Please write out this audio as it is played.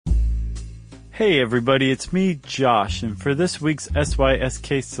Hey everybody, it's me, Josh, and for this week's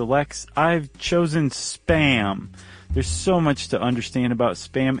SYSK Selects, I've chosen spam. There's so much to understand about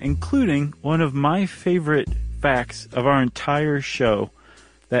spam, including one of my favorite facts of our entire show,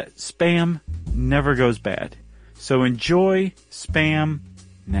 that spam never goes bad. So enjoy spam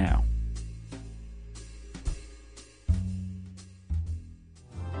now.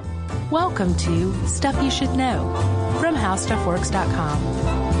 Welcome to Stuff You Should Know from HowStuffWorks.com.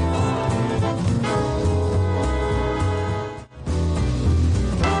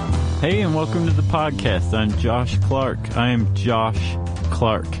 Hey, and welcome to the podcast. I'm Josh Clark. I am Josh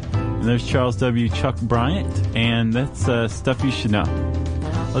Clark. And there's Charles W. Chuck Bryant, and that's Stuff You Should Know.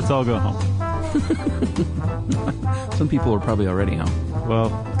 Let's all go home. Some people are probably already home. Well,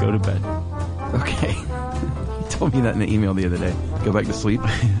 go to bed. Okay. You told me that in the email the other day. Go back to sleep?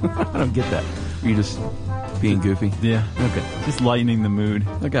 I don't get that. Are you just being goofy? Yeah. Okay. Just lightening the mood.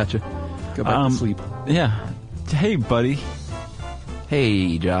 I gotcha. Go back to sleep. Yeah. Hey, buddy.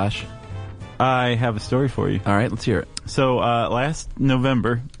 Hey, Josh. I have a story for you. All right, let's hear it. So, last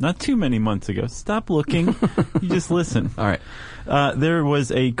November, not too many months ago, stop looking, you just listen. All right. There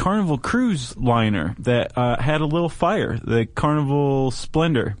was a Carnival cruise liner that had a little fire. The Carnival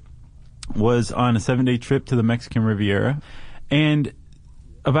Splendor was on a 7-day trip to the Mexican Riviera, and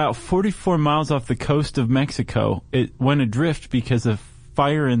about 44 miles off the coast of Mexico, it went adrift because a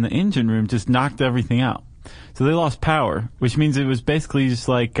fire in the engine room just knocked everything out. So they lost power, which means it was basically just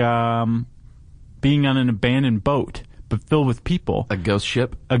like being on an abandoned boat, but filled with people. A ghost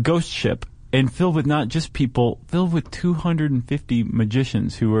ship? A ghost ship, and filled with not just people, filled with 250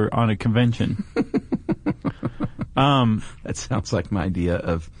 magicians who were on a convention. That sounds like my idea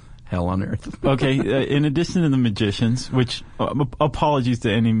of hell on earth. Okay, in addition to the magicians, which apologies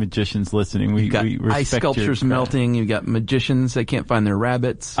to any magicians listening, we respect ice sculptures melting. You've got magicians that can't find their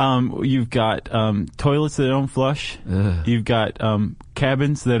rabbits. You've got toilets that don't flush. Ugh. You've got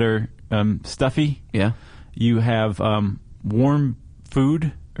cabins that are stuffy. Yeah. You have warm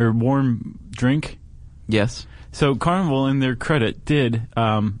food or warm drink. Yes. So Carnival, in their credit, did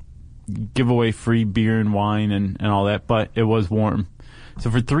give away free beer and wine and all that, but it was warm. So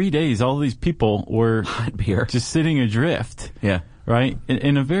for 3 days, all these people were hot beer, just sitting adrift. Yeah. Right?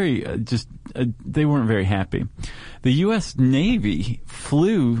 In a very, they weren't very happy. The U.S. Navy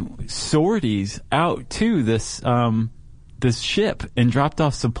flew sorties out to this ship and dropped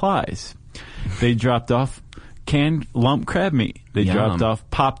off supplies. They dropped off canned lump crab meat. They Yum. dropped off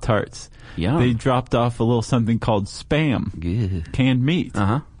Pop-Tarts. Yum. They dropped off a little something called Spam, Good. canned meat.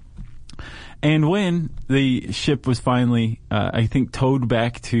 Uh-huh. And when the ship was finally, I think, towed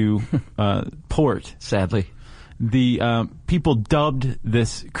back to port, Sadly, the people dubbed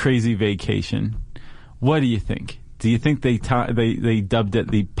this crazy vacation. What do you think? Do you think they dubbed it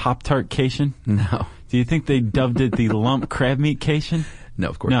the Pop-Tart-cation? No. Do you think they dubbed it the lump crab meat-cation? No,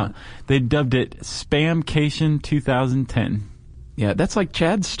 of course No. not. They dubbed it Spam-cation 2010. Yeah, that's like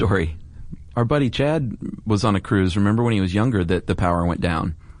Chad's story. Our buddy Chad was on a cruise. Remember when he was younger that the power went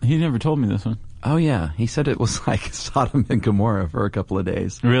down? He never told me this one. Oh, yeah. He said it was like Sodom and Gomorrah for a couple of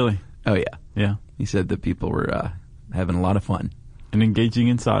days. Really? Oh, yeah. Yeah. He said that people were having a lot of fun. And engaging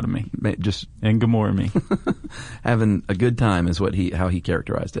in sodomy. Just And Gomorrah me. having a good time is how he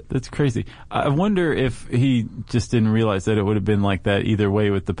characterized it. That's crazy. I wonder if he just didn't realize that it would have been like that either way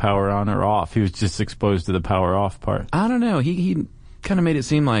with the power on or off. He was just exposed to the power off part. I don't know. He kind of made it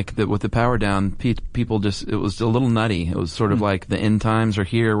seem like that with the power down, people just, it was a little nutty. It was sort of like the end times are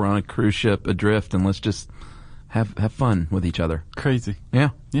here. We're on a cruise ship adrift, and let's just have fun with each other. Crazy. Yeah.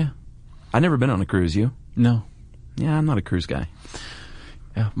 Yeah. I've never been on a cruise. You? No. Yeah, I'm not a cruise guy.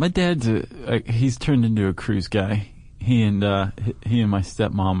 Yeah. My dad's he's turned into a cruise guy. He and my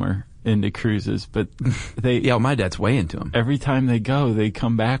stepmom are into cruises, but Yeah, my dad's way into them. every time they go, they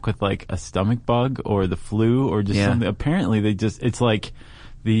come back with like a stomach bug or the flu or just something. Apparently it's like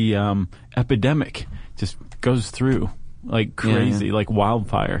the epidemic just goes through like crazy, like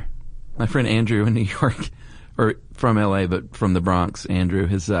wildfire. My friend Andrew in New York, or from LA, but from the Bronx, Andrew,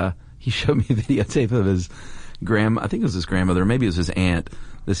 he showed me a videotape of his I think it was his grandmother, or maybe it was his aunt,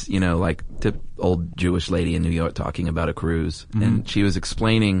 this, like old Jewish lady in New York talking about a cruise. Mm-hmm. And she was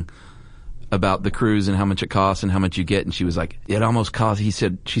explaining about the cruise and how much it costs and how much you get. And she was like, it almost costs,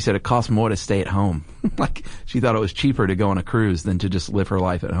 she said it costs more to stay at home. Like, she thought it was cheaper to go on a cruise than to just live her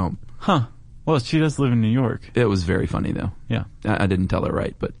life at home. Huh. Well, she does live in New York. It was very funny, though. Yeah. I didn't tell her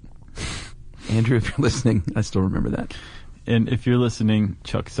right, but Andrew, if you're listening, I still remember that. And if you're listening,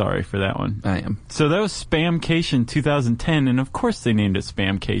 Chuck, sorry for that one. I am. So that was Spamcation 2010, and of course they named it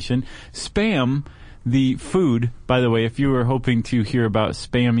Spamcation. Spam, The food, by the way, if you were hoping to hear about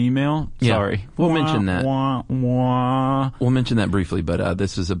spam email, sorry. We'll mention that. Wah, wah. We'll mention that briefly, but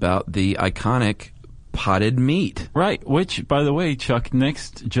this is about the iconic potted meat. Right, which, by the way, Chuck,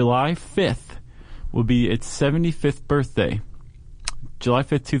 next July 5th will be its 75th birthday. July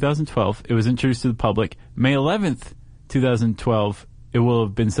 5th, 2012, it was introduced to the public. May 11th, 2012, it will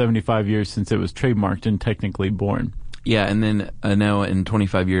have been 75 years since it was trademarked and technically born. Yeah, and then now in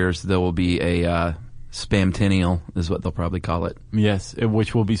 25 years, there will be a Spamtennial, is what they'll probably call it. Yes,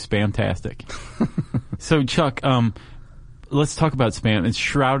 which will be spamtastic. So, Chuck, let's talk about spam. It's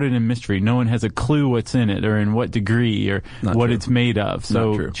shrouded in mystery. No one has a clue what's in it or in what degree or what it's made of.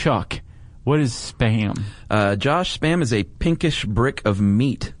 So, Chuck, what is spam? Josh, spam is a pinkish brick of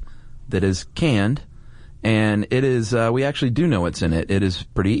meat that is canned, and it is, we actually do know what's in it. It is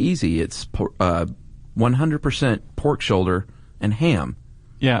pretty easy. It's 100% pork shoulder and ham.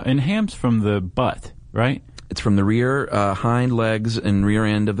 Yeah, and ham's from the butt, right? It's from the rear hind legs and rear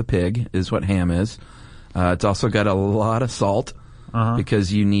end of the pig is what ham is. It's also got a lot of salt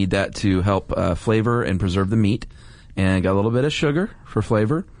because you need that to help flavor and preserve the meat. And got a little bit of sugar for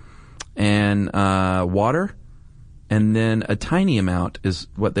flavor and water. And then a tiny amount is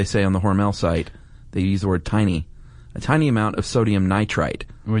what they say on the Hormel site. They use the word tiny. A tiny amount of sodium nitrite.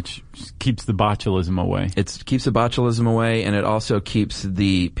 Which keeps the botulism away. It keeps the botulism away, and it also keeps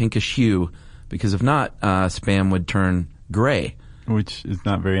the pinkish hue, because if not, spam would turn gray. Which is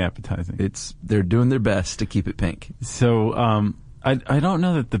not very appetizing. They're doing their best to keep it pink. So, I don't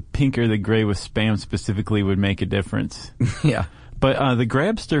know that the pink or the gray with spam specifically would make a difference. Yeah. But the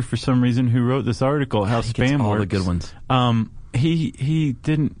Grabster, for some reason, who wrote this article, how spam works. All the good ones. He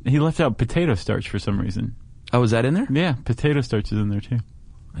left out potato starch for some reason. Oh, is that in there? Yeah, potato starch is in there too.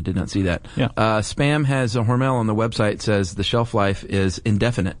 I did not see that. Yeah. Spam has a Hormel on the website says the shelf life is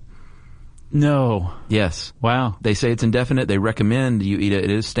indefinite. No. Yes. Wow. They say it's indefinite. They recommend you eat it. It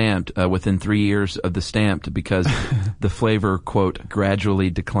is stamped within 3 years of the stamped because the flavor, quote, gradually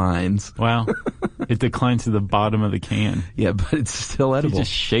declines. Wow. It declines to the bottom of the can. Yeah, but it's still edible. You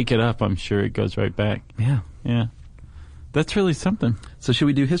just shake it up, I'm sure it goes right back. Yeah. Yeah. That's really something. So should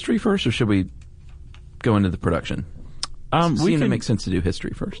we do history first, or should we go into the production? It makes sense to do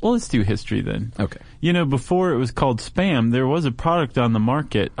history first. Well, let's do history then. Okay. You know, before it was called Spam, there was a product on the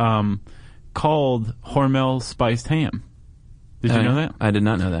market called Hormel Spiced Ham. Did you know that? I did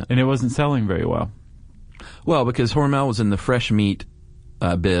not know that. And it wasn't selling very well. Well, because Hormel was in the fresh meat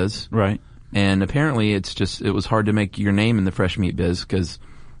biz. Right. And apparently it was hard to make your name in the fresh meat biz because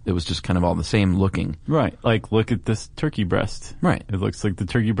it was just kind of all the same looking. Right. Like, look at this turkey breast. Right. It looks like the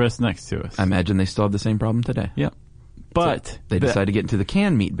turkey breast next to us. I imagine they still have the same problem today. Yep. But so they decided to get into the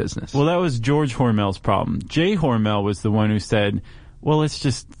canned meat business. Well, that was George Hormel's problem. Jay Hormel was the one who said, well, let's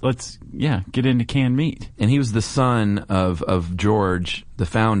get into canned meat. And he was the son of George, the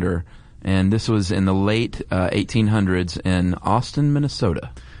founder, and this was in the late 1800s in Austin,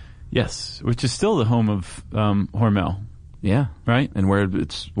 Minnesota. Yes, which is still the home of Hormel. Yeah. Right? And where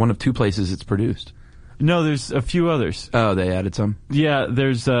it's one of two places it's produced. No, there's a few others. Oh, they added some? Yeah,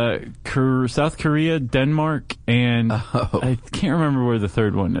 there's South Korea, Denmark, and I can't remember where the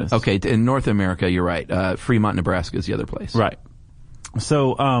third one is. Okay, in North America, you're right. Fremont, Nebraska is the other place. Right.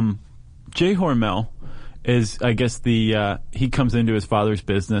 So, Jay Hormel is, I guess, he comes into his father's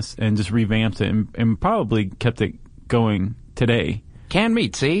business and just revamps it and probably kept it going today. Canned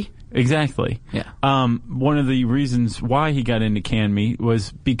meat, see? Exactly. Yeah. One of the reasons why he got into canned meat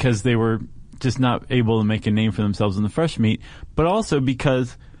was because they were just not able to make a name for themselves in the fresh meat, but also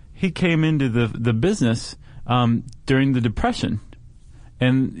because he came into the business during the Depression.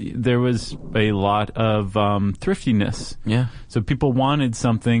 And there was a lot of thriftiness. Yeah. So people wanted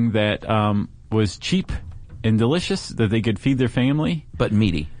something that was cheap and delicious, that they could feed their family. But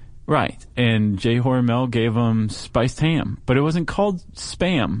meaty. Right. And Jay Hormel gave them spiced ham. But it wasn't called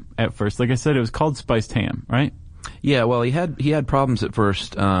Spam at first. Like I said, it was called spiced ham, right? Yeah, well, he had problems at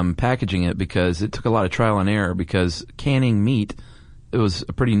first packaging it because it took a lot of trial and error because canning meat, it was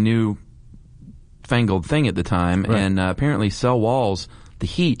a pretty new fangled thing at the time. Right. And apparently cell walls, the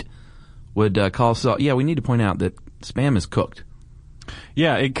heat would cause... Yeah, we need to point out that Spam is cooked.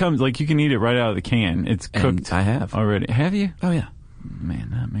 Yeah, it comes... Like, you can eat it right out of the can. It's cooked. And I have. Already. Have you? Oh, yeah. Man,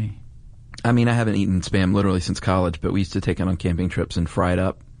 not me. I mean, I haven't eaten Spam literally since college, but we used to take it on camping trips and fry it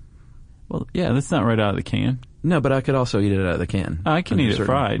up. Well, yeah, that's not right out of the can. No, but I could also eat it out of the can. I can eat it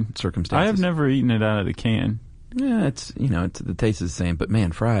fried. Circumstances. I have never eaten it out of the can. Yeah, the taste is the same, but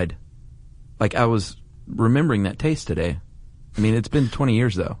man, fried. Like, I was remembering that taste today. I mean, it's been 20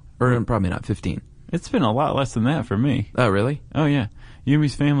 years, though. Or probably not 15. It's been a lot less than that for me. Oh, really? Oh, yeah.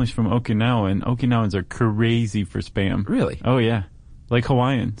 Yumi's family's from Okinawa, and Okinawans are crazy for Spam. Really? Oh, yeah. Like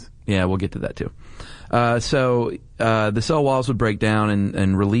Hawaiians. Yeah, we'll get to that too. So the cell walls would break down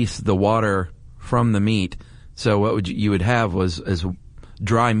and release the water from the meat. So what you would have was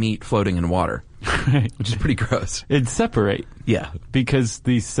dry meat floating in water, Right. which is pretty gross. It'd separate Yeah, because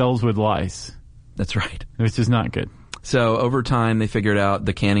these cells would lyse, that's right. which is not good. So over time, they figured out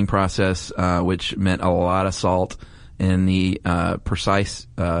the canning process, which meant a lot of salt and the precise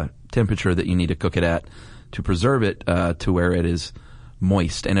temperature that you need to cook it at to preserve it to where it is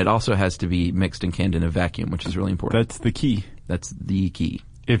moist. And it also has to be mixed and canned in a vacuum, which is really important. That's the key. That's the key.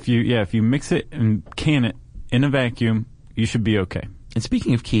 If you mix it and can it in a vacuum, you should be okay. And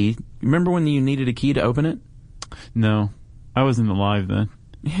speaking of key, remember when you needed a key to open it? No, I wasn't alive then.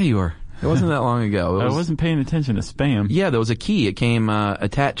 Yeah, you were. It wasn't that long ago. I wasn't paying attention to Spam. Yeah, there was a key. It came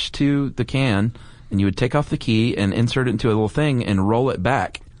attached to the can, and you would take off the key and insert it into a little thing and roll it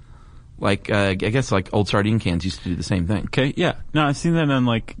back. Like, I guess like old sardine cans used to do the same thing. Okay, yeah. No, I've seen that on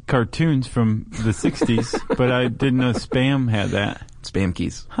like cartoons from the 60s, but I didn't know Spam had that. Spam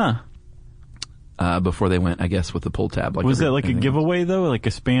keys. Huh. Before they went, I guess, with the pull tab. Was that like a everything giveaway though? Like a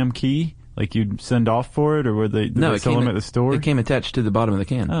Spam key? Like you'd send off for it, or were they, did No, they it sell came them at the store? It came attached to the bottom of the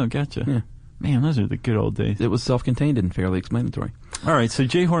can. Oh, gotcha. Yeah. Man, those are the good old days. It was self-contained and fairly explanatory. All right, so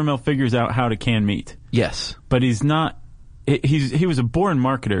Jay Hormel figures out how to can meat, Yes. but he's not. He was a born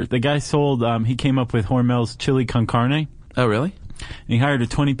marketer. The guy sold. He came up with Hormel's chili con carne. Oh, really? And he hired a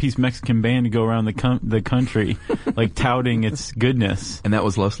 20-piece Mexican band to go around the country, like touting its goodness. And that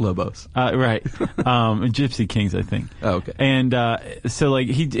was Los Lobos. Right. Gypsy Kings, I think. Oh, okay. And so like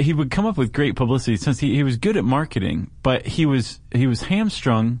he would come up with great publicity since he was good at marketing, but he was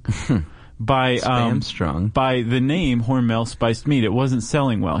hamstrung by Spam-strung. by the name Hormel spiced meat. It wasn't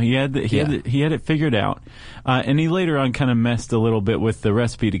selling well. He had it figured out, and he later on kind of messed a little bit with the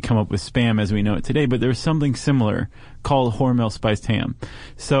recipe to come up with Spam as we know it today. But there was something similar called Hormel spiced ham.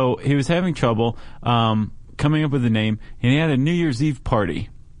 So he was having trouble coming up with the name, and he had a New Year's Eve party,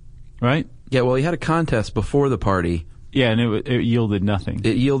 right? Yeah, well, he had a contest before the party. Yeah, and it yielded nothing.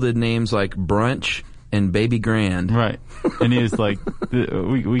 It yielded names like Brunch and Baby Grand. Right. And he was like,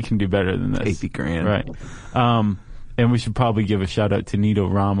 we can do better than this. Baby Grand. Right. And we should probably give a shout out to Nito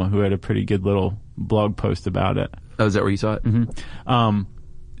Rama, who had a pretty good little blog post about it. Oh, is that where you saw it? Mm-hmm.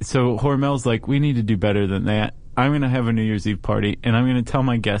 So Hormel's like, we need to do better than that. I'm going to have a New Year's Eve party, and I'm going to tell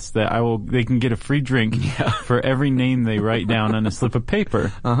my guests that they can get a free drink for every name they write down on a slip of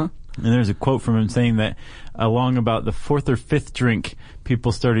paper. Uh-huh. And there's a quote from him saying that along about the fourth or fifth drink,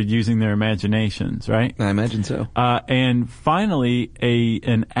 people started using their imaginations, right? I imagine so. And finally,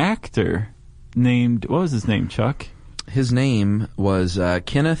 an actor named, what was his name, Chuck? His name was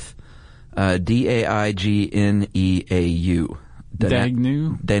Kenneth Daigneau.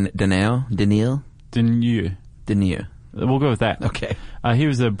 Daniel? Daniel. We'll go with that. Okay. He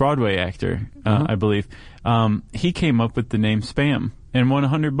was a Broadway actor, I believe. He came up with the name Spam and won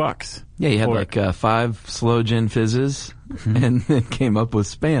 $100. Yeah, he had like 5 slow gin fizzes and then came up with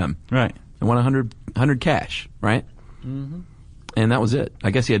Spam. Right. And won 100 cash, right? Mm-hmm. And that was it.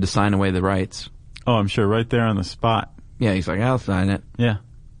 I guess he had to sign away the rights. Oh, I'm sure, right there on the spot. Yeah, he's like, I'll sign it. Yeah.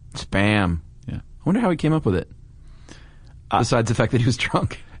 Spam. Yeah. I wonder how he came up with it. Besides the fact that he was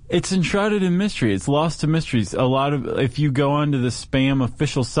drunk. It's enshrouded in mystery. It's lost to mysteries. If you go onto the Spam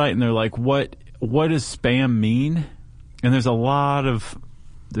official site and they're like, what does Spam mean? And there's a lot of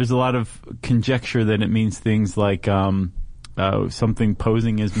conjecture that it means things like something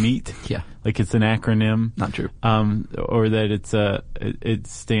posing as meat. Yeah. Like it's an acronym. Not true. Or that it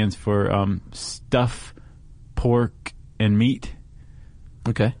stands for stuff, pork, and meat.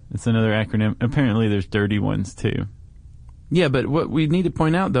 Okay. It's another acronym. Apparently there's dirty ones too. Yeah, but what we need to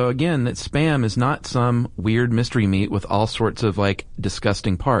point out, though, again, that Spam is not some weird mystery meat with all sorts of, like,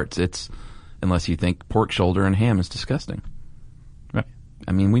 disgusting parts. It's, unless you think pork shoulder and ham is disgusting. Right.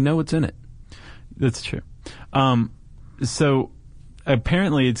 I mean, we know what's in it. That's true. So,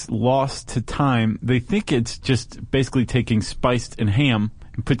 apparently it's lost to time. They think it's just basically taking spiced and ham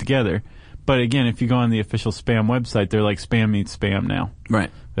and put together. But again, if you go on the official Spam website, they're like, Spam meets Spam now.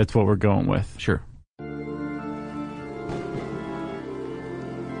 Right. That's what we're going with. Sure.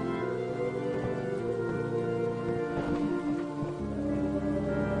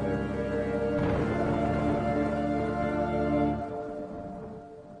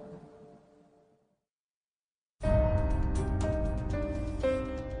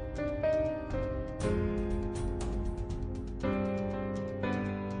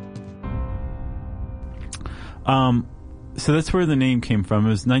 So that's where the name came from. It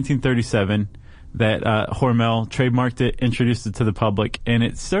was 1937. that Hormel trademarked it, introduced it to the public, and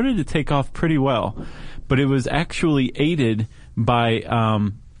it started to take off pretty well. But it was actually aided by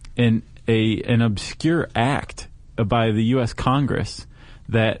an obscure act by the U.S. Congress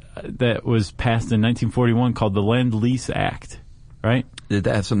that was passed in 1941 called the Lend-Lease Act, right? Did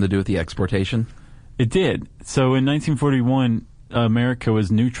that have something to do with the exportation? It did. So in 1941, America was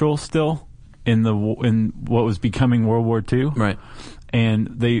neutral still in what was becoming World War II. Right.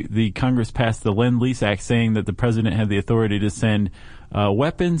 And the Congress passed the Lend-Lease Act saying that the president had the authority to send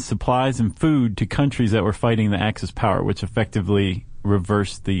weapons, supplies, and food to countries that were fighting the Axis power, which effectively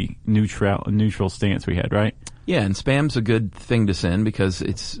reversed the neutral stance we had, right? Yeah, and Spam's a good thing to send because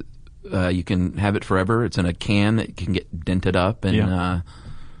it's you can have it forever. It's in a can that can get dented up, and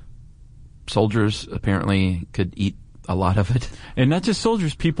soldiers apparently could eat a lot of it. And not just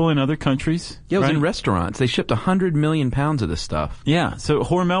soldiers, people in other countries. Yeah, it was right? in restaurants. They shipped 100 million pounds of this stuff. Yeah, so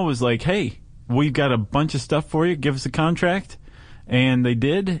Hormel was like, hey, we've got a bunch of stuff for you. Give us a contract. And they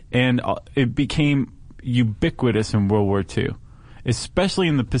did, and it became ubiquitous in World War II, especially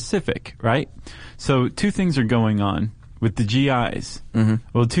in the Pacific, right? So two things are going on with the GIs. Mm-hmm.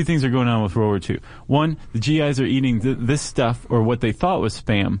 Well, two things are going on with World War II. One, the GIs are eating this stuff, or what they thought was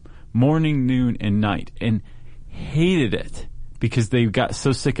Spam, morning, noon, and night, and hated it because they got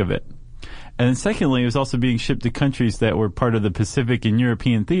so sick of it. And then secondly, it was also being shipped to countries that were part of the Pacific and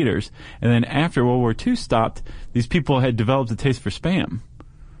European theaters. And then after World War II stopped, these people had developed a taste for Spam.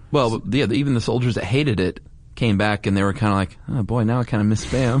 Well, yeah, even the soldiers that hated it came back and they were kind of like, oh boy, now I kind of miss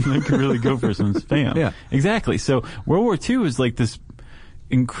Spam. They could really go for some Spam. Yeah. Exactly. So World War II was like this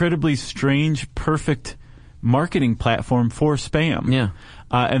incredibly strange, perfect marketing platform for Spam. Yeah.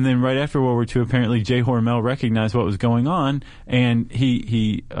 And then right after World War II, apparently Jay Hormel recognized what was going on, and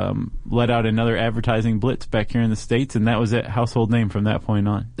he let out another advertising blitz back here in the States, and that was a household name from that point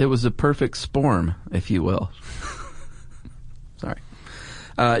on. It was a perfect sporm, if you will. Sorry.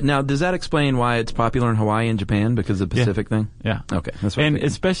 Now, does that explain why it's popular in Hawaii and Japan because of the Pacific thing? Yeah. Okay. That's what and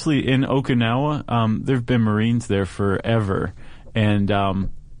especially in Okinawa, there have been Marines there forever, and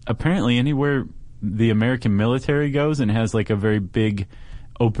apparently anywhere the American military goes and has like a very big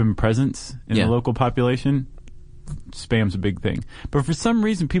open presence in the local population, Spam's a big thing. But for some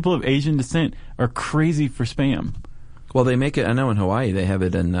reason, people of Asian descent are crazy for Spam. Well, they make it, I know in Hawaii they have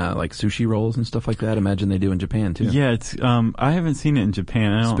it in like sushi rolls and stuff like that. Imagine they do in Japan too. Yeah, it's I haven't seen it in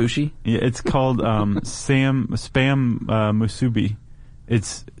Japan. Sushi? Yeah, it's called Spam musubi.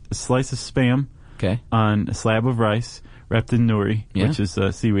 It's a slice of Spam on a slab of rice wrapped in nori, which is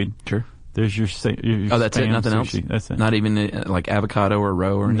seaweed. Sure. There's your oh, that's it? Nothing sushi. else? That's it. Not even like avocado or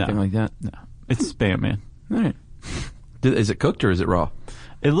roe or anything like that? No. It's Spam, man. All right. Is it cooked or is it raw?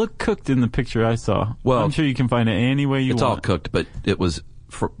 It looked cooked in the picture I saw. Well, I'm sure you can find it any way you want. It's all cooked, but it was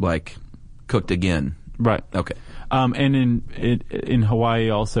cooked again. Right. Okay. And in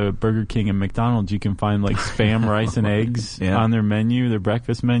Hawaii also at Burger King and McDonald's you can find like Spam rice and eggs on their menu, their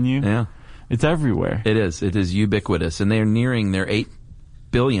breakfast menu. Yeah. It's everywhere. It is. It is ubiquitous, and they're nearing their 8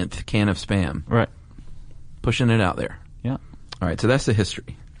 billionth can of Spam. Right. Pushing it out there. Yeah. All right, so that's the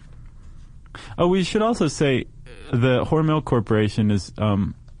history. Oh, we should also say the Hormel Corporation is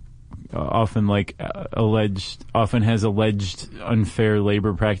often has alleged unfair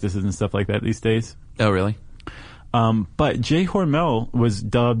labor practices and stuff like that these days. Oh, really? But Jay Hormel was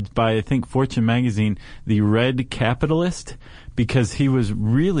dubbed by, I think, Fortune magazine the Red Capitalist because he was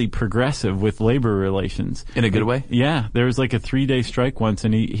really progressive with labor relations. In a good way? Yeah. There was like a 3-day strike once,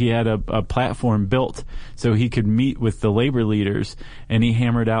 and he had a platform built so he could meet with the labor leaders, and he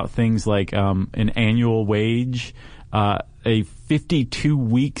hammered out things like an annual wage, a 52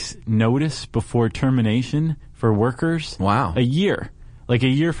 weeks notice before termination for workers. Wow. A year. Like a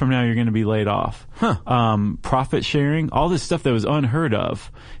year from now, you're going to be laid off. Huh. Profit sharing, all this stuff that was unheard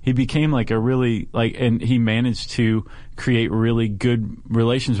of. He became like and he managed to create really good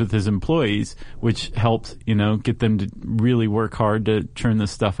relations with his employees, which helped, get them to really work hard to churn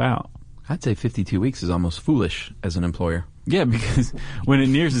this stuff out. I'd say 52 weeks is almost foolish as an employer. Yeah, because when it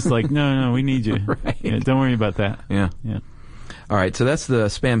nears, it's like, no, we need you. Right. Yeah, don't worry about that. Yeah. Yeah. All right, so that's the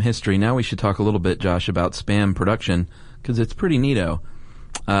Spam history. Now we should talk a little bit, Josh, about Spam production, because it's pretty neato.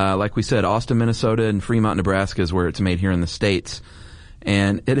 Like we said, Austin, Minnesota, and Fremont, Nebraska is where it's made here in the States.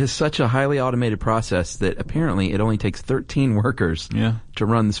 And it is such a highly automated process that apparently it only takes 13 workers to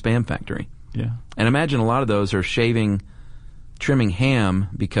run the Spam factory. Yeah. And imagine a lot of those are trimming ham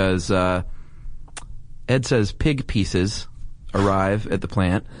because Ed says pig pieces arrive at the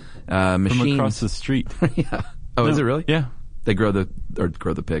plant. Machines from across the street. Yeah. Oh, is it really? Yeah. They grow the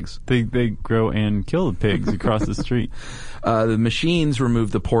pigs. They grow and kill the pigs across the street. The machines remove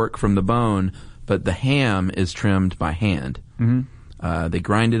the pork from the bone, but the ham is trimmed by hand. Mm-hmm. They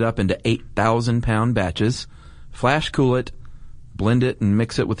grind it up into 8,000-pound batches, flash cool it, blend it, and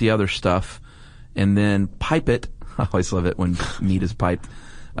mix it with the other stuff, and then pipe it. I always love it when meat is piped.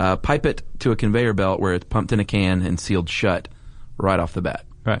 Pipe it to a conveyor belt where it's pumped in a can and sealed shut right off the bat.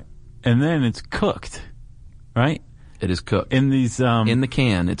 Right. And then it's cooked, right? It is cooked. In these... in the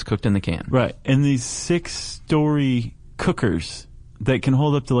can. It's cooked in the can. Right. In these 6-story cookers that can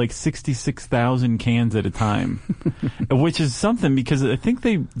hold up to like 66,000 cans at a time, which is something because I think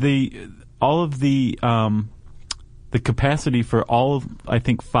they all of the capacity for all of, I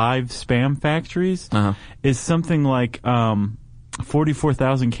think, 5 Spam factories is something like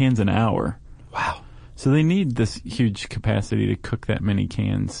 44,000 cans an hour. Wow. So they need this huge capacity to cook that many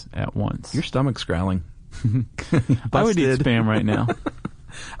cans at once. Your stomach's growling. I would eat Spam right now.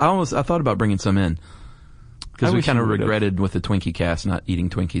 I thought about bringing some in. Because we kind of would've. regretted with the Twinkie cast not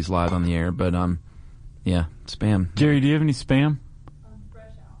eating Twinkies live on the air. But, yeah, Spam. Jerry, do you have any Spam? Fresh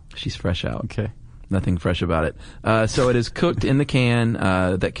out. She's fresh out. Okay. Nothing fresh about it. So it is cooked in the can.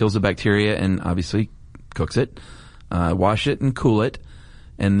 That kills the bacteria and obviously cooks it. Wash it and cool it.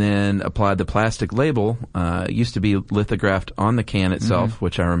 And then apply the plastic label. It used to be lithographed on the can itself,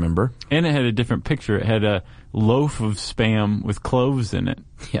 which I remember. And it had a different picture. It had a loaf of Spam with cloves in it.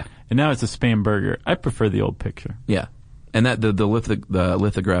 Yeah. And now it's a Spam burger. I prefer the old picture. Yeah. And that the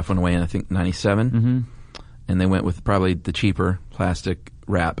lithograph went away in, I think, 97. Mm-hmm. And they went with probably the cheaper plastic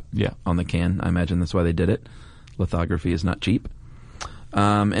wrap on the can. I imagine that's why they did it. Lithography is not cheap.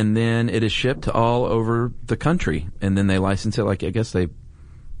 And then it is shipped all over the country. And then they license it. Like, I guess they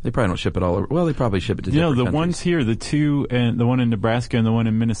probably don't ship it all over. Well, they probably ship it to different countries. Ones here, the two, and the one in Nebraska and the one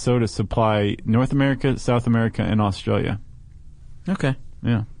in Minnesota supply North America, South America, and Australia. Okay.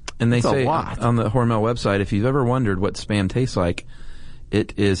 Yeah. And they That's say a lot. on the Hormel website, if you've ever wondered what Spam tastes like,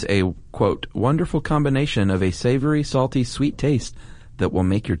 it is a, quote, wonderful combination of a savory, salty, sweet taste that will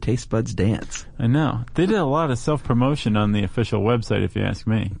make your taste buds dance. I know. They did a lot of self-promotion on the official website, if you ask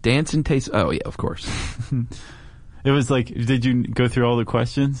me. Dance and taste. Oh, yeah, of course. It was like, did you go through all the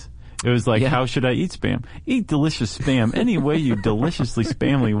questions? It was like, how should I eat Spam? Eat delicious Spam any way you deliciously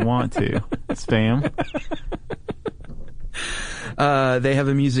spamly want to. Spam. They have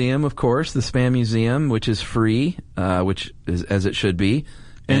a museum, of course, the Spam Museum, which is free, which is as it should be.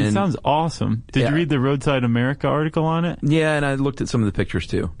 And it sounds awesome. Did you read the Roadside America article on it? Yeah, and I looked at some of the pictures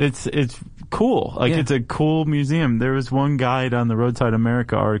too. It's cool. Like, it's a cool museum. There was one guide on the Roadside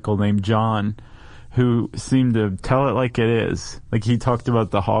America article named John who seemed to tell it like it is. Like, he talked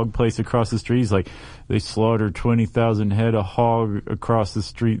about the hog place across the street. He's like, they slaughter 20,000 head of hog across the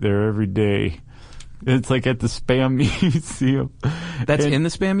street there every day. It's like at the Spam Museum. That's in the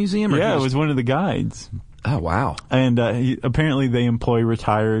Spam Museum? Or yeah, it was one of the guides. Oh, wow. And apparently they employ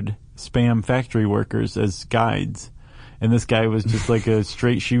retired Spam factory workers as guides. And this guy was just like a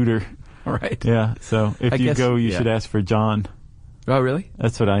straight shooter. Right. Yeah, so if you go, you should ask for John. Oh, really?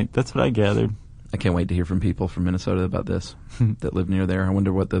 That's what I gathered. I can't wait to hear from people from Minnesota about this that live near there. I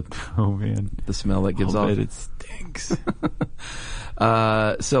wonder what the smell that gives off. I bet it stinks.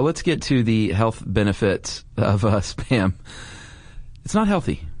 So let's get to the health benefits of Spam. It's not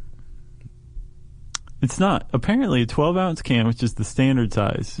healthy. It's not. Apparently, a 12-ounce can, which is the standard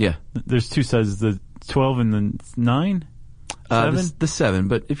size. Yeah. There's two sizes, the 12 and the 9? 7? The 7,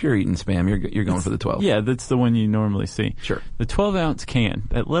 but if you're eating Spam, you're going for the 12. Yeah, that's the one you normally see. Sure. The 12-ounce can,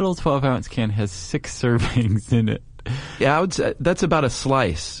 that little 12-ounce can has 6 servings in it. Yeah, I would say that's about a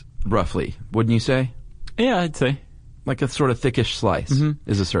slice, roughly, wouldn't you say? Yeah, I'd say. Like a sort of thickish slice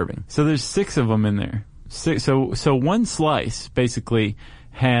is a serving. So there's 6 of them in there. So one slice basically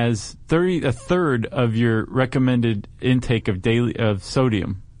has a third of your recommended intake of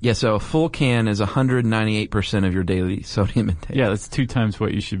sodium. Yeah, so a full can is 198% of your daily sodium intake. Yeah, that's 2 times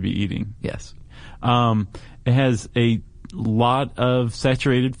what you should be eating. Yes. It has a lot of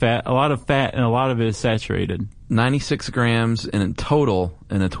saturated fat, and a lot of it is saturated. 96 grams in total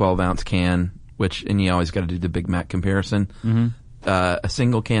in a 12-ounce can, and you always got to do the Big Mac comparison. Mm-hmm. A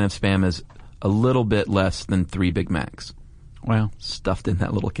single can of Spam is a little bit less than 3 Big Macs. Wow. Stuffed in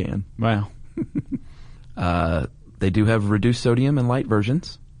that little can. Wow. They do have reduced sodium and light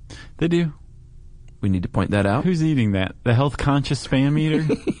versions. They do. We need to point that out. Who's eating that? The health-conscious Spam eater?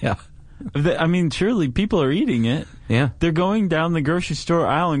 Yeah. I mean, surely people are eating it. Yeah. They're going down the grocery store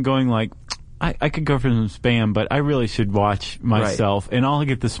aisle and going like, I could go for some Spam, but I really should watch myself, and I'll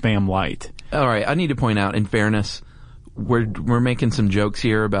get the Spam light. All right. I need to point out, in fairness, we're making some jokes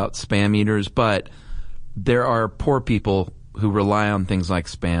here about Spam eaters, but there are poor people who rely on things like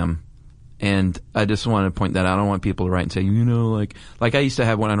Spam And I just want to point that out. I don't want people to write and say, like I used to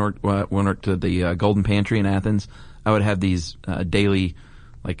have when I worked at the Golden Pantry in Athens, I would have these daily,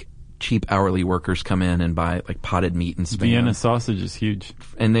 like, cheap hourly workers come in and buy, like, potted meat and Spam. Vienna sausage is huge.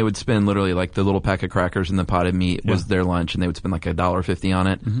 And they would spend literally, like, the little pack of crackers and the potted meat was their lunch, and they would spend, like, $1.50 on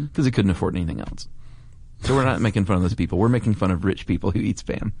it because they couldn't afford anything else. So we're not making fun of those people. We're making fun of rich people who eat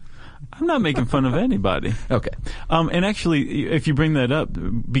Spam. I'm not making fun of anybody. Okay. And actually, if you bring that up,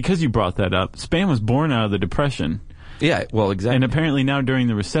 because you brought that up, Spam was born out of the Depression. Yeah, well, exactly. And apparently now during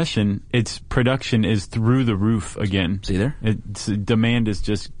the recession, its production is through the roof again. See there? Its demand is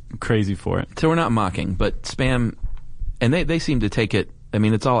just crazy for it. So we're not mocking, but Spam, and they seem to take it, I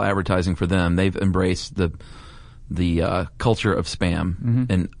mean, it's all advertising for them. They've embraced the culture of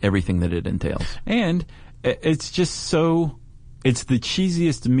Spam and everything that it entails. And it's just so... It's the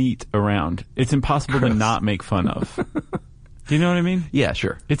cheesiest meat around. It's impossible to not make fun of. Do you know what I mean? Yeah,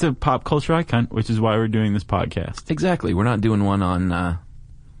 sure. It's a pop culture icon, which is why we're doing this podcast. Exactly. We're not doing one on,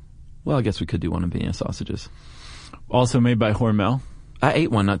 well, I guess we could do one on Vienna sausages. Also made by Hormel. I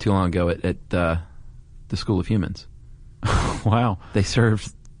ate one not too long ago at the School of Humans. Wow. They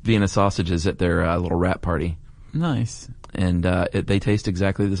served Vienna sausages at their little wrap party. Nice. And they taste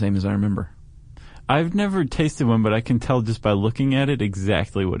exactly the same as I remember. I've never tasted one, but I can tell just by looking at it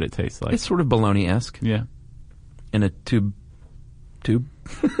exactly what it tastes like. It's sort of bologna-esque. Yeah. In a tube.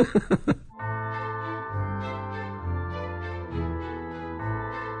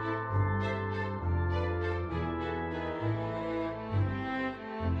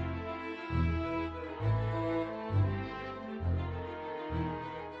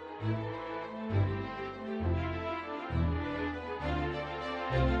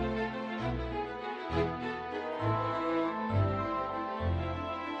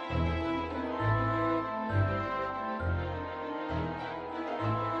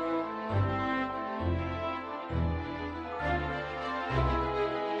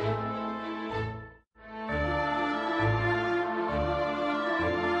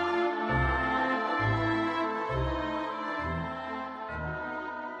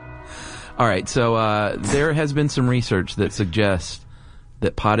 All right, so there has been some research that suggests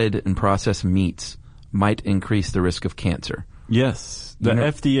that potted and processed meats might increase the risk of cancer. Yes. The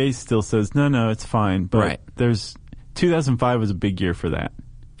FDA still says, no, it's fine. But right. 2005 was a big year for that.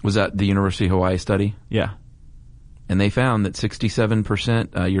 Was that the University of Hawaii study? Yeah. And they found that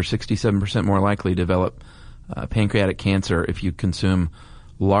 67%, you're 67% more likely to develop pancreatic cancer if you consume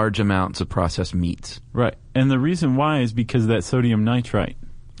large amounts of processed meats. Right. And the reason why is because of that sodium nitrite.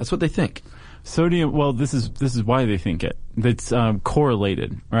 That's what they think. Sodium, well, this is why they think it. It's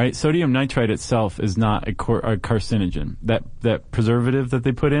correlated, right? Sodium nitrite itself is not a carcinogen. That preservative that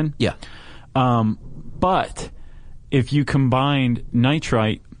they put in. Yeah. But if you combined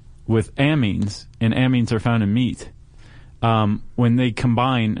nitrite with amines, and amines are found in meat, when they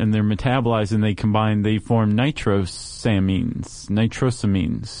combine and they're metabolized and they form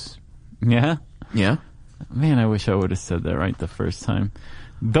nitrosamines. Yeah? Yeah. Man, I wish I would have said that right the first time.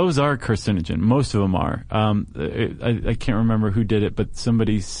 Those are carcinogen. Most of them are. I can't remember who did it, but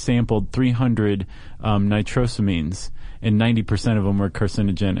somebody sampled 300 nitrosamines, and 90% of them were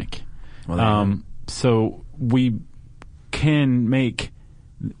carcinogenic. Well, so we can make,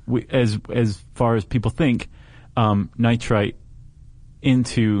 as far as people think, nitrite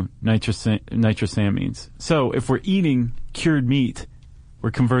into nitrosamines. So if we're eating cured meat, we're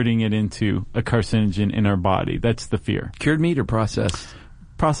converting it into a carcinogen in our body. That's the fear. Cured meat or processed?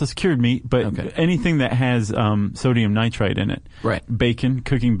 Processed cured meat, but anything that has sodium nitrite in it. Right. Bacon,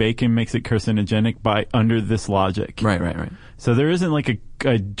 cooking bacon makes it carcinogenic under this logic. Right. So there isn't like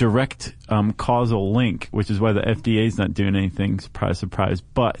a direct causal link, which is why the FDA is not doing anything, surprise,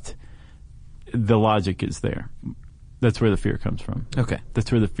 but the logic is there. That's where the fear comes from. Okay.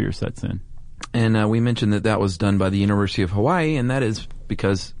 That's where the fear sets in. And we mentioned that was done by the University of Hawaii, and that is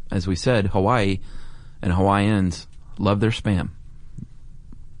because, as we said, Hawaii and Hawaiians love their Spam.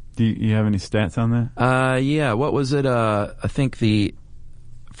 Do you have any stats on that? Yeah. What was it? I think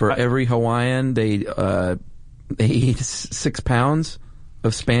for every Hawaiian, they eat 6 pounds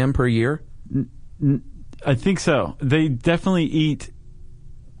of Spam per year. I think so. They definitely eat.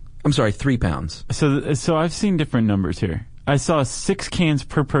 I'm sorry, 3 pounds. So I've seen different numbers here. I saw 6 cans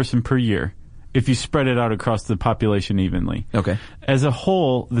per person per year if you spread it out across the population evenly. Okay. As a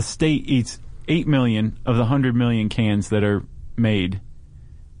whole, the state eats 8 million of the 100 million cans that are made,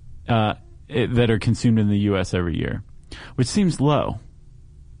 that are consumed in the U.S. every year, which seems low.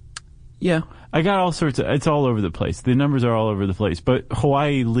 Yeah. I got all sorts of, it's all over the place. The numbers are all over the place. But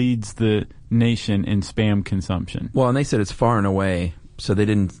Hawaii leads the nation in Spam consumption. Well, and they said it's far and away So they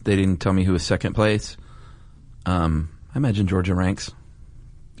didn't tell me who was second place. I imagine Georgia ranks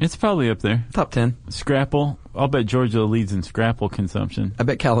It's probably up there. top 10. Scrapple. I'll bet Georgia leads in Scrapple consumption. I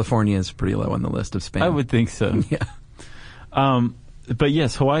bet California is pretty low on the list of Spam. I would think so. Yeah. But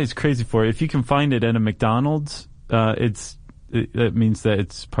yes, Hawaii is crazy for it. If you can find it at a McDonald's, that means that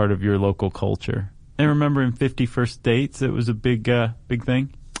it's part of your local culture. And remember in 50 First Dates, it was a big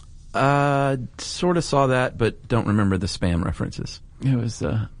thing? Sort of saw that, but don't remember the Spam references. It was,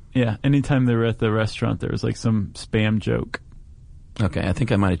 anytime they were at the restaurant, there was like some Spam joke. Okay, I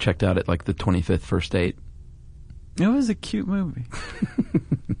think I might have checked out at like the 25th First Date. It was a cute movie.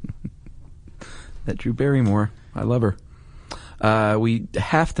 That Drew Barrymore. I love her. We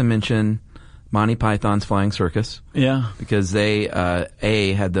have to mention Monty Python's Flying Circus. Yeah. Because they,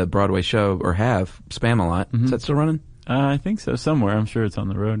 had the Broadway show, or have, Spam a lot. Mm-hmm. Is that still running? I think so. Somewhere. I'm sure it's on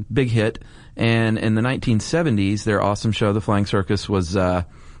the road. Big hit. And in the 1970s, their awesome show, The Flying Circus, was, they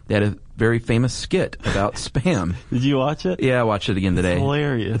had a very famous skit about Spam. Did you watch it? Yeah, I watched it again today. It's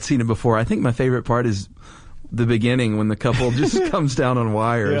hilarious. I've seen it before. I think my favorite part is the beginning when the couple just comes down on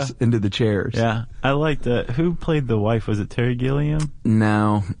wires into the chairs. Yeah. I liked it. Who played the wife? Was it Terry Gilliam?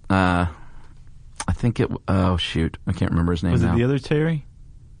 No. I think oh shoot. I can't remember his name Was now. it the other Terry?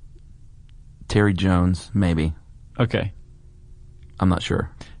 Terry Jones, maybe. Okay. I'm not sure.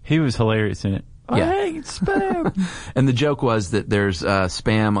 He was hilarious in it. Yeah. I hate Spam. And the joke was that there's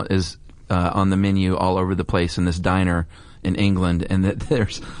Spam is on the menu all over the place in this diner in England, and that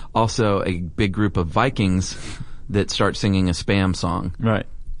there's also a big group of Vikings that start singing a Spam song Right.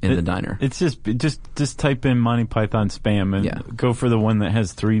 in the diner. It's just type in Monty Python Spam and go for the one that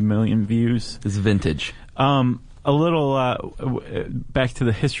has 3 million views. It's vintage. A little back to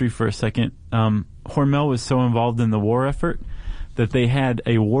the history for a second. Hormel was so involved in the war effort that they had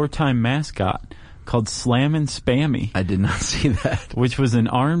a wartime mascot called Slammin' Spammy. I did not see that. Which was an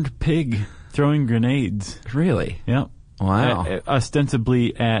armed pig throwing grenades. Really? Yep. Wow.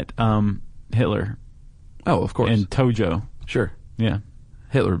 Ostensibly at Hitler. Oh, of course. And Tojo. Sure. Yeah.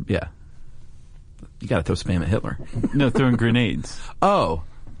 Hitler, yeah. You gotta throw Spam at Hitler. No, throwing grenades. Oh.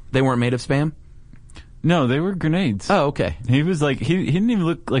 They weren't made of Spam? No, they were grenades. Oh, okay. He was like, he didn't even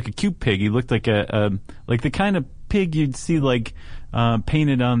look like a cute pig. He looked like like the kind of pig you'd see like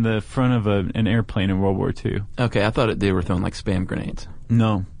painted on the front of an airplane in World War II. Okay, I thought they were throwing like Spam grenades.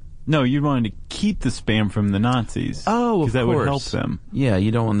 No, you wanted to keep the Spam from the Nazis. Oh, of course. Because that would help them. Yeah,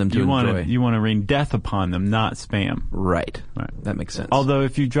 you don't want them to enjoy. You want to rain death upon them, not Spam. Right. That makes sense. Although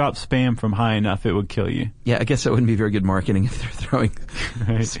if you drop Spam from high enough, it would kill you. Yeah, I guess that wouldn't be very good marketing if they're throwing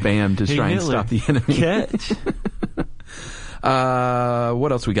Spam to try and stop the enemy. Catch.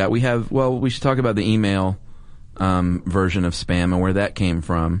 What else we got? We should talk about the email version of Spam and where that came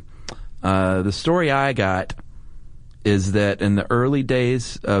from. The story I got is that in the early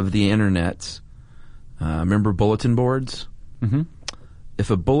days of the internets, remember bulletin boards? Mm-hmm.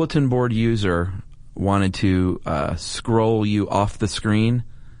 If a bulletin board user wanted to scroll you off the screen,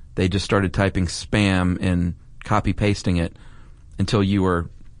 they just started typing Spam and copy-pasting it until you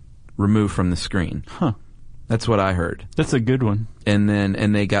were removed from the screen. Huh. That's what I heard. That's a good one. And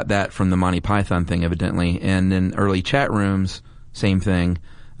they got that from the Monty Python thing, evidently. And then early chat rooms, same thing.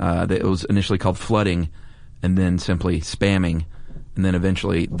 It was initially called flooding, and then simply spamming, and then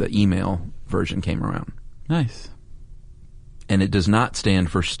eventually the email version came around. Nice. And it does not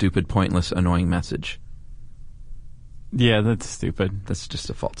stand for stupid, pointless, annoying message. Yeah, that's stupid. That's just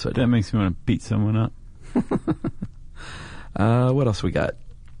a falsehood. That makes me want to beat someone up. What else we got?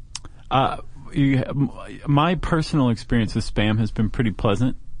 My personal experience with Spam has been pretty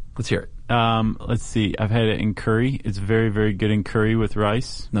pleasant. Let's hear it. Let's see. I've had it in curry. It's very, very good in curry with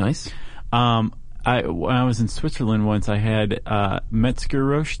rice. Nice. When I was in Switzerland once, I had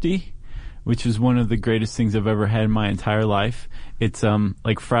Metzgerrosti, which is one of the greatest things I've ever had in my entire life. It's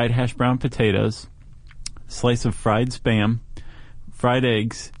like fried hash brown potatoes, slice of fried Spam, fried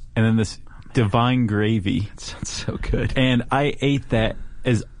eggs, and then this divine gravy. That sounds so good. And I ate that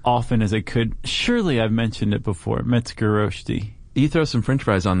as often as I could. Surely I've mentioned it before, Metzgerrosti. You throw some french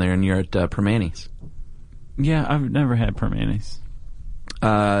fries on there and you're at Permanis. Yeah, I've never had Permanis.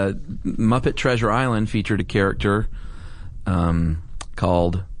 Muppet Treasure Island featured a character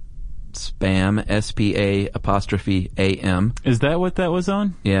called Spam, S-P-A''AM. Is that what that was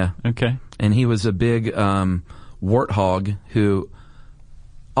on? Yeah. Okay. And he was a big warthog who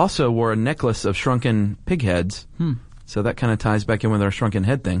also wore a necklace of shrunken pig heads. So that kind of ties back in with our shrunken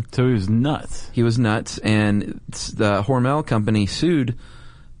head thing. So he was nuts. He was nuts, and the Hormel company sued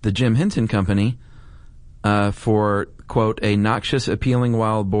the Jim Henson Company for, quote, a noxious, appealing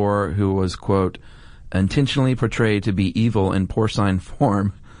wild boar who was, quote, intentionally portrayed to be evil in porcine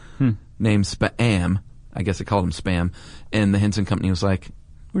form, named Spam. I guess it called him Spam. And the Henson Company was like,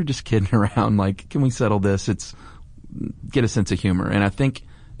 we're just kidding around. Like, can we settle this? Get a sense of humor. And I think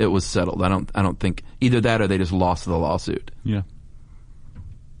it was settled. I don't think either that or they just lost the lawsuit. Yeah.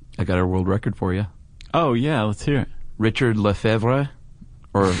 I got a world record for you. Oh, yeah. Let's hear it. Richard Lefevre,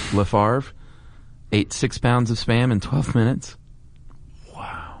 or Lefavre, ate 6 pounds of Spam in 12 minutes.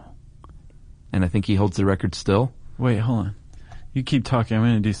 Wow. And I think he holds the record still. Wait, hold on. You keep talking. I'm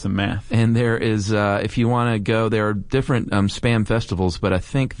going to do some math. And there is, if you want to go, there are different Spam festivals, but I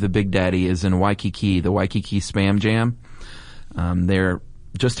think the Big Daddy is in Waikiki, the Waikiki Spam Jam. They're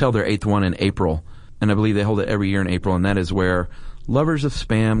just held their 8th one in April, and I believe they hold it every year in April, and that is where lovers of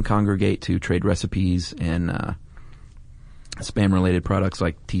Spam congregate to trade recipes and Spam-related products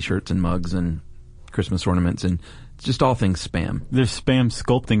like T-shirts and mugs and Christmas ornaments and just all things Spam. There's Spam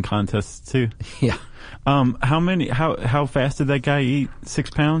sculpting contests, too. Yeah. How fast did that guy eat 6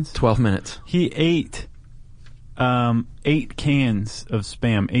 pounds? 12 minutes. He ate 8 cans of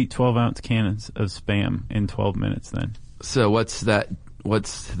Spam, 8 12-ounce cans of Spam in 12 minutes then. So what's the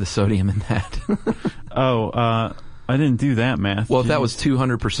sodium in that? I didn't do that math. Well, if that was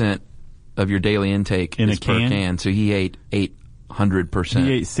 200% of your daily intake in is a can? per can, so he ate 800%.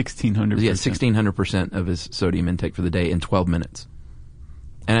 He ate 1,600%. Yeah, 1,600% of his sodium intake for the day in 12 minutes.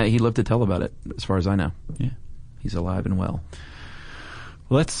 And he lived to tell about it, as far as I know. Yeah. He's alive and well.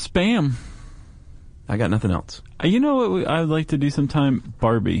 Let's Spam. I got nothing else. You know what I would like to do sometime?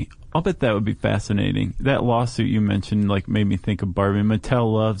 Barbie. I'll bet that would be fascinating. That lawsuit you mentioned made me think of Barbie.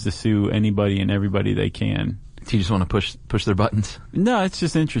 Mattel loves to sue anybody and everybody they can. Do you just want to push their buttons? No, it's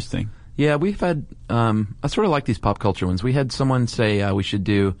just interesting. Yeah, we've had, I sort of like these pop culture ones. We had someone say we should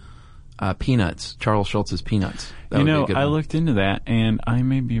do Peanuts, Charles Schultz's Peanuts. That would be a good I one. looked into that, and I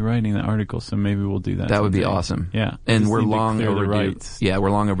may be writing the article, so maybe we'll do that. That would be someday. awesome. Yeah. And Just we're need to long clear the overdue. rights. Yeah,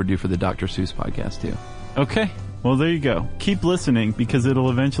 we're long overdue for the Dr. Seuss podcast, too. Okay. Well, there you go. Keep listening, because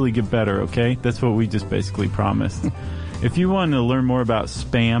it'll eventually get better, okay? That's what we just basically promised. If you want to learn more about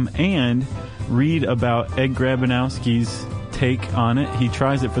Spam and read about Ed Grabanowski's take on it, he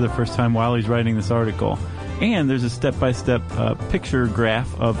tries it for the first time while he's writing this article. And there's a step-by-step picture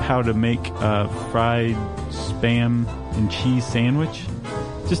graph of how to make a fried Spam and cheese sandwich.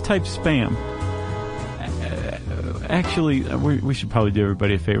 Just type Spam. Actually, we should probably do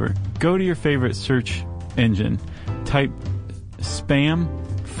everybody a favor. Go to your favorite search engine, type Spam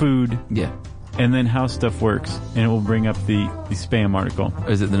food, Yeah. and then how stuff works, and it will bring up the Spam article.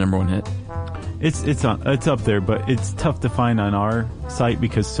 Is it the number one hit? It's up there, but it's tough to find on our site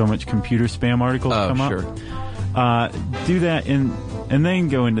because so much computer spam articles come sure. up. Do that and then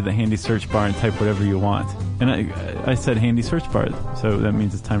go into the handy search bar and type whatever you want. And I said handy search bar, so that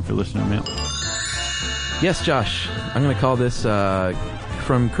means it's time for listener mail. Yes, Josh. I'm going to call this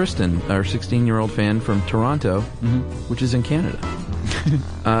from Kristen, our 16-year-old fan from Toronto, which is in Canada.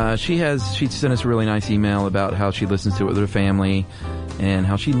 She sent us a really nice email about how she listens to it with her family and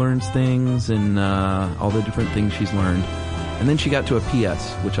how she learns things and all the different things she's learned. And then she got to a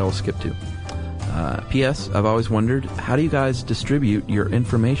PS, which I'll skip to. P.S. I've always wondered, how do you guys distribute your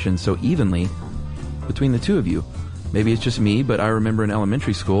information so evenly between the two of you? Maybe it's just me, but I remember in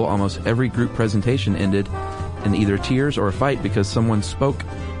elementary school, almost every group presentation ended in either tears or a fight because someone spoke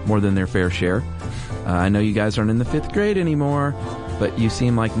more than their fair share. I know you guys aren't in the 5th grade anymore, but you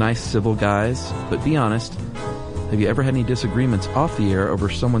seem like nice, civil guys. But be honest, have you ever had any disagreements off the air over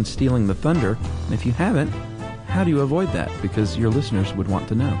someone stealing the thunder? And if you haven't, how do you avoid that? Because your listeners would want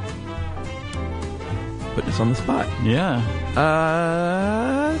to know. Putting us on the spot. Yeah.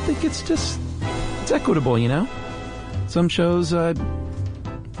 I think it's equitable, you know? Some shows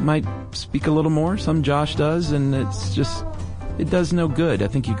might speak a little more, some Josh does, and it does no good. I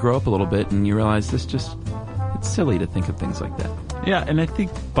think you grow up a little bit and you realize it's silly to think of things like that. Yeah, and I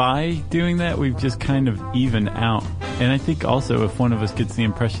think by doing that, we've just kind of evened out. And I think also if one of us gets the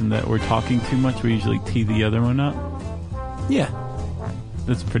impression that we're talking too much, we usually tee the other one up. Yeah.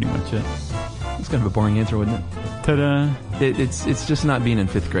 That's pretty much it. It's kind of a boring answer, wouldn't it? Ta-da. It's just not being in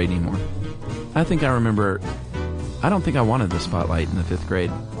 5th grade anymore. I don't think I wanted the spotlight in the 5th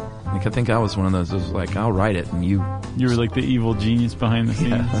grade. Like, I think I was one of those that was like, I'll write it, and you were like the evil genius behind the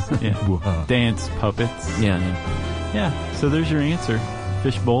scenes. Yeah. Dance puppets. Yeah. So there's your answer,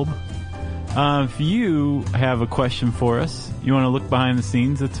 Fishbulb. If you have a question for us, you want to look behind the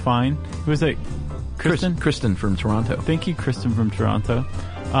scenes, that's fine. Who was that? Kristen? Kristen from Toronto. Thank you, Kristen from Toronto.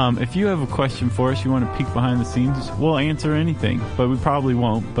 If you have a question for us, you want to peek behind the scenes, we'll answer anything, but we probably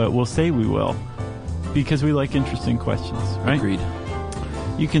won't, but we'll say we will, because we like interesting questions, right? Agreed.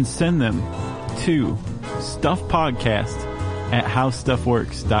 You can send them to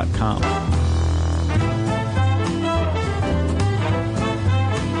stuffpodcast@howstuffworks.com.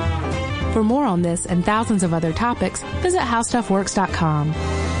 For more on this and thousands of other topics, visit howstuffworks.com.